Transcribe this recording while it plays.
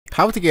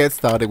How to get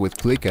started with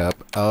ClickUp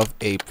of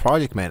a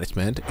project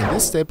management. In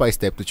this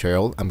step-by-step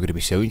tutorial, I'm going to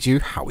be showing you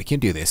how we can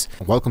do this.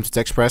 Welcome to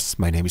TechExpress.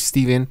 My name is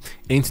Steven.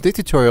 In today's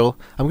tutorial,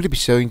 I'm going to be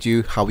showing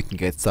you how we can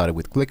get started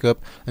with ClickUp.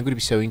 I'm going to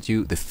be showing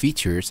you the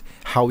features,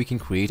 how we can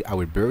create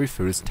our very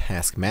first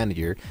task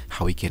manager,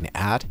 how we can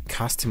add,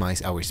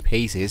 customize our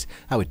spaces,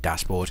 our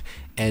dashboard,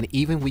 and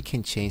even we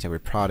can change our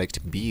product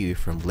view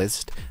from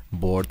list,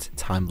 board,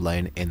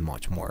 timeline, and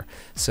much more.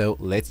 So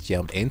let's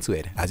jump into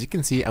it. As you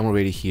can see, I'm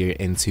already here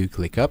into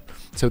ClickUp.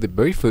 So the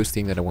very first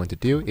thing that I want to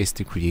do is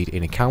to create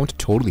an account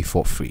totally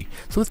for free.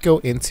 So let's go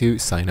into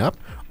sign up,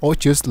 or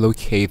just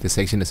locate the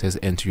section that says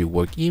enter your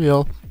work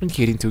email and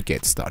hit into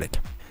get started.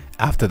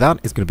 After that,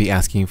 it's going to be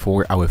asking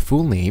for our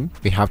full name.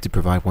 We have to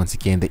provide once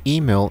again the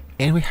email,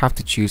 and we have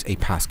to choose a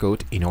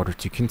passcode in order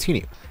to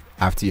continue.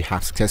 After you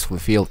have successfully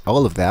filled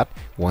all of that,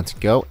 we want to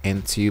go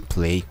into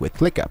play with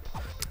ClickUp.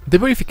 The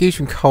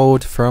verification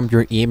code from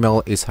your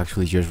email is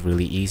actually just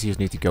really easy. You just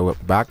need to go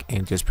back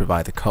and just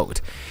provide the code.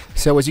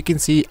 So as you can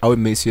see, our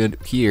mission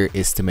here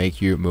is to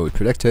make you more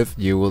productive.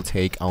 You will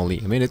take only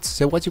a minute.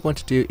 So what you want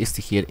to do is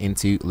to hit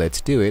into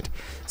let's do it.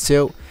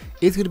 So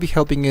it's going to be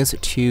helping us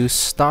to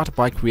start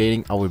by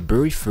creating our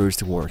very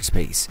first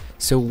workspace.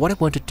 So what I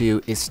want to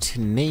do is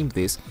to name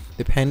this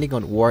depending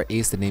on what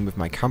is the name of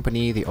my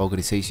company, the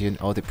organization,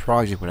 or the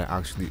project where I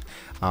actually,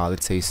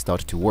 let's say,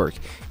 start to work.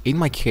 In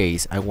my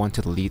case, I want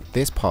to delete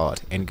this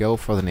part and go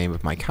for the name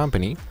of my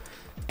company.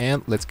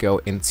 And let's go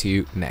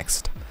into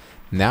next.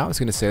 Now it's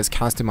going to say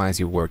customize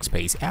your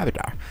workspace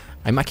avatar.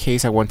 In my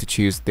case, I want to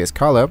choose this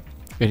color.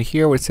 And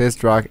here where it says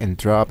drag and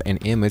drop an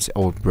image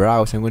or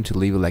browse, I'm going to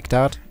leave it like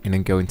that and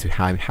then go into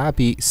I'm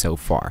happy so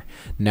far.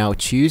 Now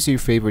choose your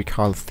favorite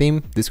color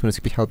theme. This is going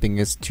to be helping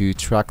us to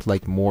track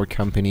like more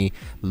company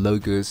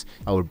logos,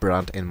 our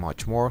brand, and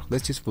much more.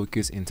 Let's just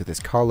focus into this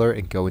color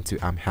and go into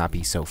I'm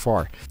happy so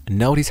far.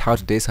 Notice how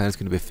the design is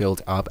going to be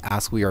filled up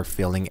as we are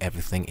filling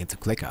everything into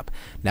ClickUp.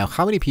 Now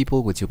how many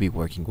people would you be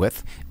working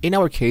with? In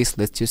our case,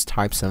 let's just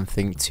type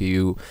something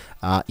to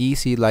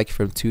easy, like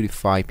from 2 to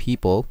 5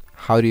 people.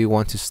 How do you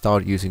want to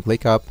start using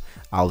ClickUp?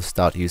 I'll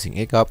start using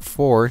ClickUp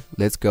for,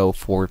 let's go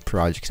for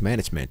project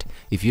management.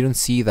 If you don't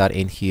see that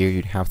in here,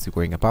 you'd have to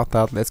worry about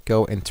that. Let's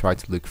go and try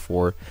to look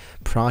for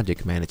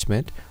project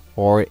management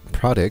or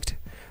product,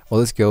 or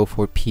let's go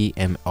for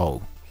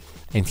PMO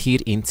and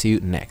hit into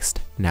next.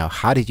 Now,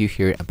 how did you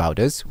hear about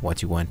us?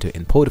 What you want to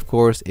import, of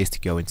course, is to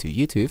go into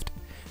YouTube.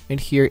 And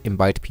here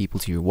invite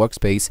people to your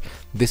workspace.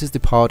 This is the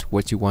part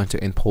where you want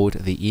to import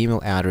the email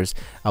address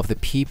of the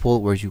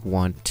people where you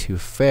want to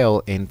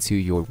fill into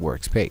your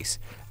workspace.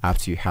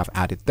 After you have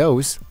added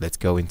those, let's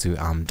go into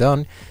I'm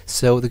done.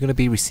 So they're going to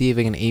be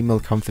receiving an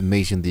email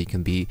confirmation that you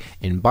can be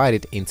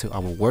invited into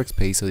our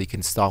workspace so you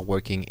can start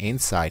working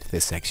inside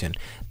this section.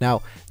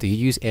 Now, do you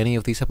use any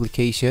of these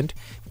applications?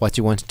 What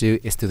you want to do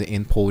is to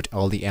import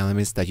all the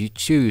elements that you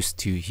choose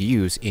to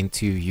use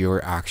into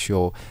your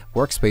actual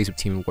workspace with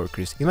team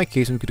workers. In my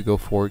case, I'm going to go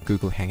for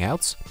Google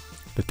Hangouts,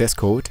 the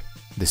Discord,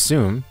 the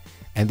Zoom,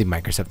 and the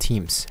Microsoft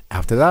Teams.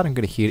 After that, I'm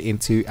going to hit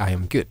into I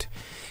am good.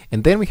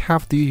 And then we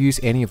have, do you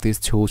use any of these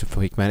tools for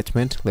project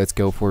management? Let's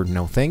go for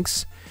no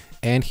thanks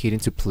and hit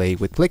into play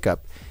with ClickUp.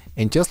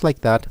 And just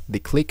like that, the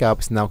ClickUp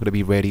is now going to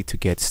be ready to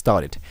get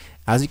started.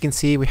 As you can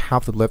see, we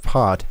have the left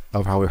part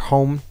of our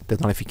home, the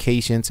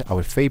notifications,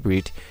 our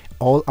favorite,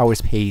 all our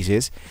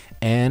pages,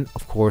 and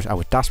of course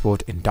our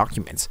dashboard and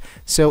documents.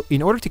 So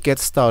in order to get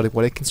started,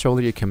 what I can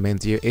strongly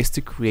recommend you is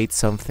to create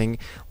something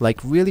like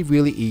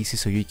really easy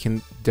so you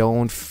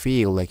don't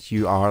feel like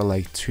you are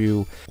like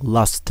too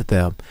lost to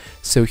them.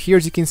 So here,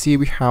 as you can see,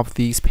 we have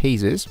these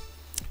pages.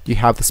 You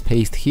have the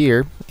space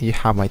here, and you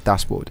have my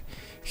dashboard.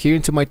 Here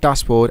into my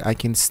dashboard, I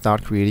can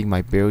start creating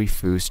my very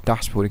first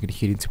dashboard. I can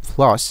hit into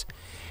plus,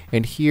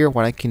 and here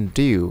what I can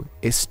do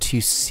is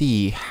to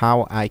see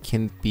how I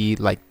can be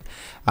like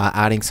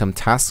adding some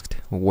tasks,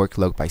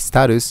 workload by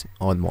status,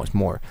 and much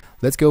more.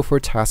 Let's go for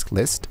task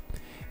list,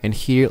 and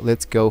here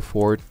let's go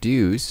for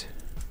dues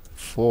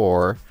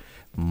for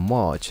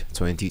March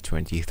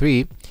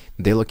 2023.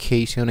 The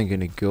location, I'm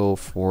gonna go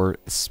for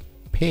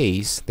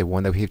space, the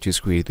one that we have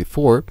just created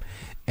before,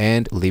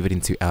 and leave it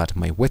into add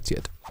my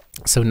widget.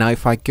 So now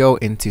if I go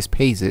into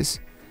spaces,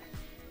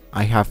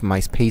 I have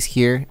my space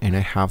here, and I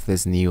have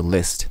this new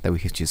list that we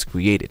have just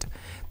created.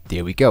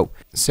 There we go.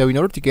 So in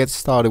order to get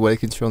started, what I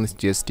can strongly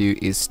suggest do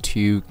is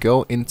to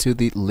go into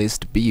the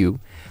list view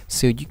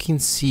so you can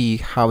see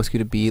how it's going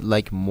to be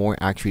like more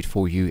accurate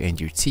for you and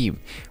your team.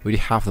 We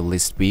have the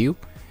list view,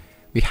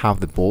 we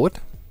have the board,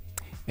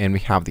 and we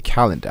have the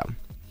calendar.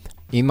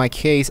 In my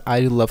case, I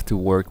love to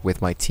work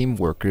with my team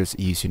workers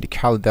using the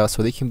calendar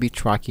so they can be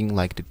tracking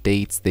like the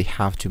dates they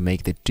have to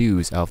make the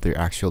dues of their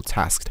actual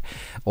tasks.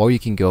 Or you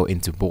can go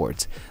into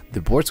boards.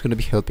 The board's going to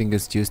be helping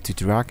us just to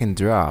drag and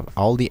drop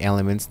all the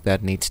elements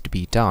that needs to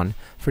be done.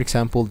 For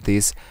example,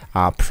 this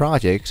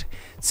project,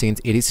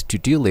 since it is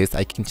to-do list,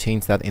 I can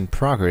change that in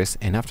progress,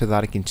 and after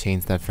that I can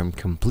change that from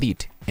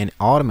complete, and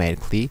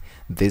automatically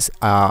this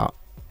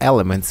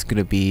element is going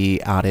to be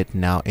added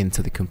now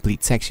into the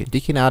complete section.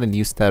 You can add a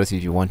new status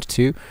if you want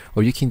to,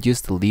 or you can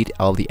just delete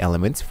all the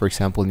elements. For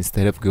example,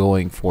 instead of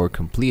going for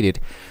completed,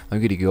 I'm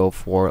going to go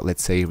for,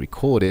 let's say,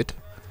 recorded.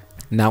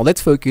 Now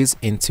let's focus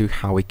into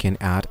how we can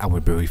add our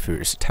very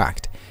first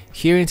task.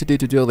 Here into the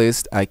to-do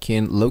list, I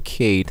can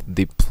locate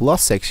the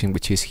plus section,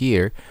 which is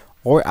here,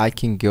 or I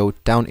can go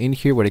down in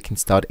here where I can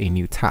start a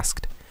new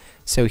task.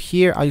 So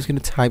here I'm just going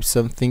to type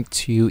something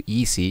too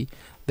easy.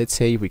 Let's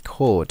say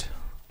record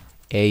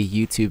a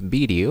YouTube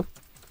video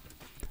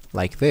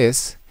like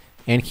this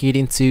and hit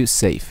into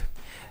save.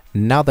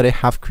 Now that I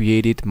have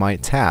created my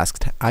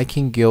task, I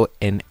can go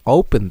and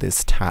open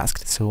this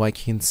task so I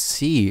can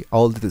see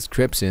all the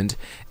descriptions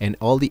and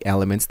all the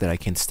elements that I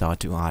can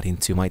start to add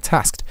into my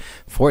task.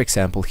 For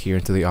example, here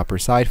into the upper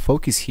side,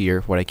 focus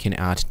here where I can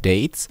add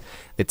dates.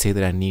 Let's say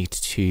that I need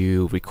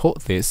to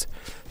record this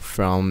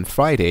from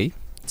Friday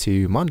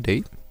to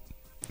Monday.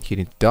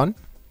 Hitting done.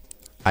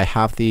 I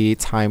have the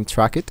time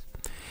tracked.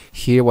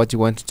 Here what you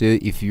want to do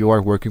if you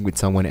are working with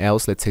someone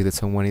else, let's say that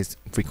someone is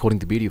recording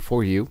the video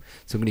for you,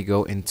 so I'm going to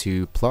go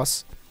into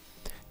plus,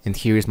 and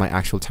here is my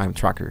actual time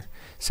tracker.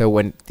 So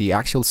when the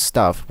actual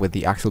stuff with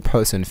the actual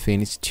person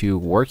finished to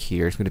work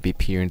here, it's going to be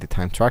appearing the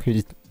time tracker.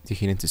 You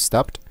hit into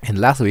stopped. And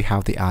lastly, we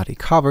have the add a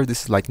cover.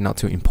 This is like not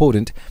too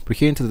important, but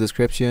here into the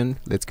description,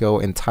 let's go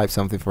and type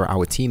something for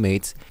our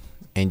teammates.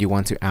 And you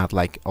want to add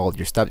like all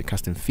your stuff, your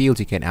custom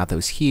fields, you can add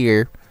those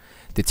here.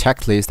 The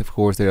checklist, of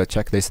course, there are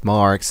checklist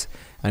marks.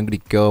 I'm going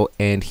to go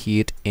and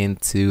hit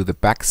into the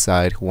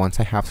backside once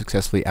I have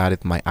successfully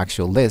added my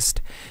actual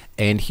list.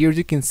 And here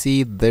you can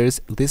see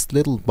there's this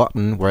little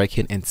button where I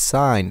can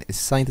assign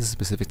this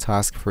specific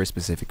task for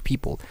specific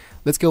people.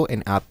 Let's go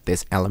and add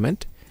this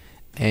element.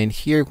 And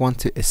here I want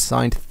to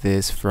assign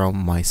this from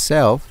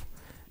myself.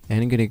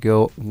 And I'm going to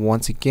go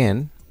once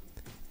again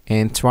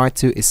and try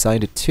to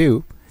assign it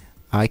to.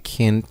 I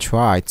can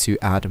try to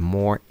add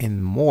more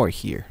and more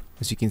here.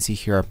 As you can see,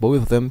 here are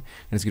both of them,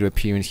 and it's going to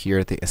appear in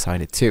here they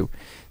assign it to.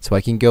 So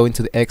I can go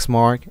into the X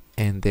mark,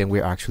 and then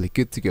we're actually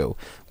good to go.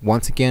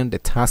 Once again, the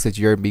task that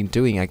you're been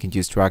doing, I can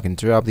just drag and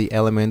drop the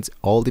elements.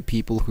 All the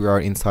people who are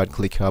inside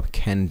Clickup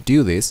can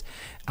do this,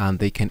 and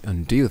they can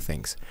undo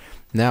things.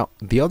 Now,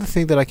 the other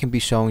thing that I can be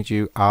showing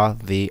you are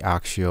the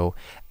actual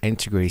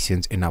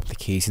integrations and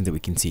applications that we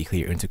can see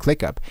here into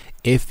Clickup.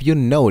 If you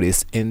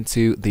notice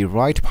into the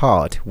right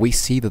part, we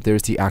see that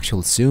there's the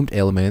actual zoomed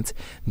element,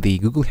 the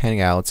Google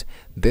Hangouts,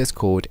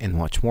 Discord, and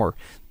much more.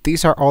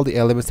 These are all the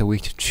elements that we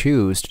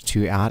choose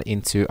to add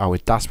into our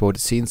dashboard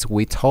since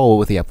we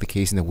told the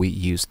application that we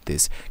use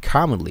this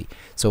commonly.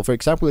 So for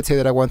example, let's say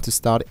that I want to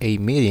start a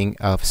meeting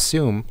of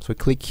Zoom. So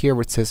click here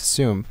where it says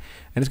Zoom,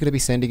 and it's going to be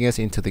sending us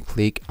into the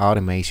Click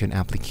Automation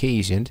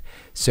application.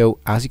 So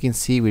as you can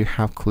see, we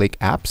have Click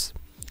Apps,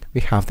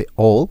 we have the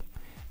All,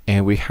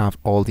 and we have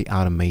all the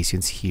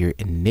automations here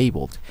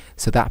enabled.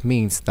 So that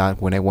means that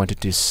when I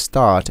wanted to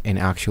start an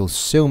actual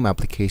Zoom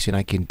application,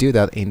 I can do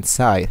that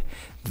inside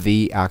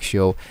the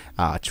actual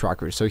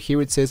tracker. So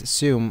here it says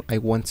Zoom. I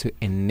want to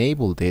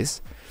enable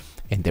this,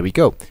 and there we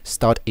go.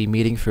 Start a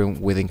meeting from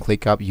within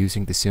Clickup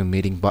using the Zoom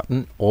meeting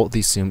button or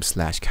the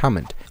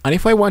Zoom/comment. And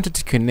if I wanted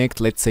to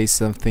connect, let's say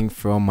something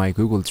from my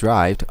Google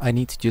Drive, I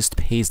need to just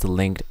paste the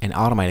link, and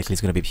automatically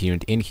it's going to be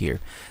appearing in here.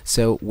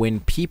 So when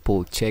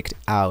people checked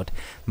out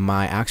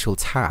my actual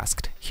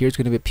task, here's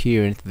going to be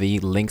appearing the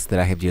links that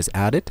I have just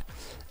added.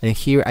 And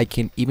here I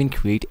can even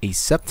create a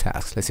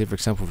subtask. Let's say, for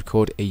example,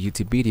 record a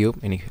YouTube video,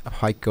 and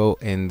if I go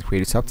and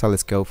create a subtask,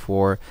 let's go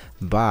for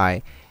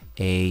buy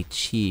a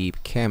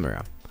cheap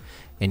camera.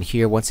 And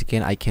here once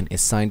again I can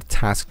assign the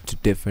task to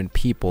different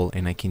people,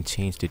 and I can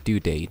change the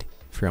due date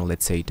from,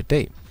 let's say,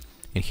 today,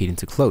 and hit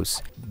into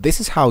close. This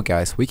is how,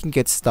 guys, we can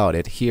get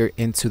started here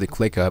into the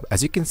Clickup.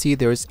 As you can see,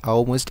 there's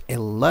almost a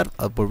lot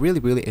of, but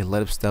really a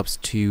lot of steps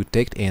to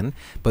dig in,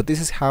 but this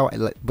is how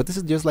this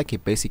is just like a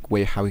basic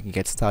way how we can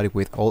get started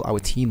with all our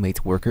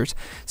teammates workers.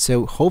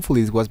 So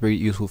hopefully this was a very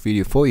useful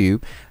video for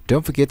you.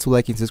 Don't forget to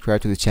like and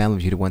subscribe to the channel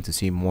if you want to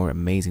see more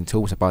amazing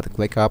tools about the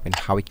Clickup and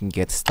how we can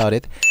get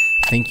started.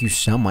 Thank you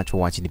so much for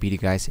watching the video,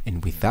 guys,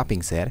 and with that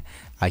being said,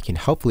 I can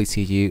hopefully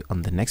see you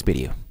on the next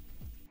video.